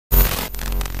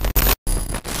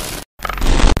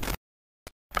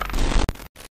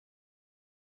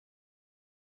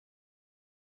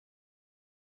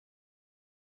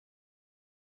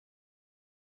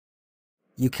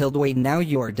You killed Wade, now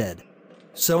you are dead.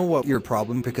 So what your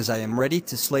problem? Because I am ready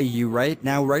to slay you right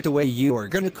now, right away. You are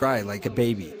gonna cry like a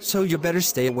baby. So you better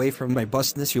stay away from my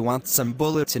business. You want some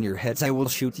bullets in your heads, I will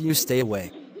shoot you. Stay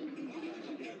away.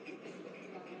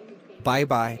 Bye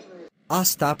bye. I'll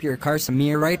stop your car,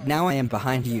 Samir, right now. I am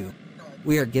behind you.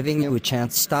 We are giving you a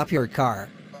chance. Stop your car.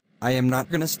 I am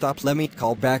not gonna stop. Let me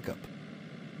call backup.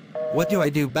 What do I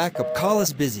do? Backup call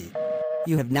is busy.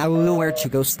 You have now nowhere to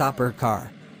go. Stop her car.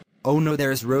 Oh no,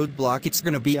 there's roadblock. It's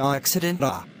gonna be an accident.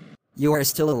 You are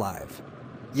still alive.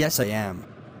 Yes, I am.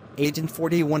 Agent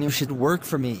 41, you should work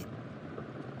for me.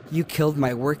 You killed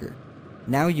my worker.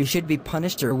 Now you should be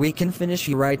punished or we can finish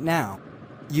you right now.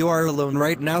 You are alone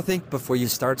right now. Think before you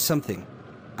start something.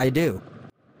 I do.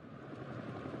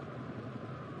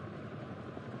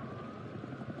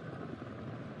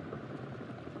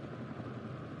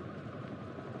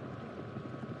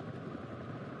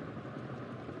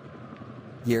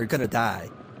 You're gonna die.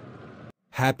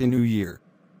 Happy New Year.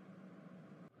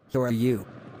 Who are you?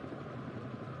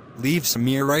 Leave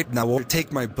Samir right now or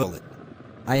take my bullet.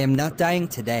 I am not dying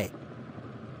today.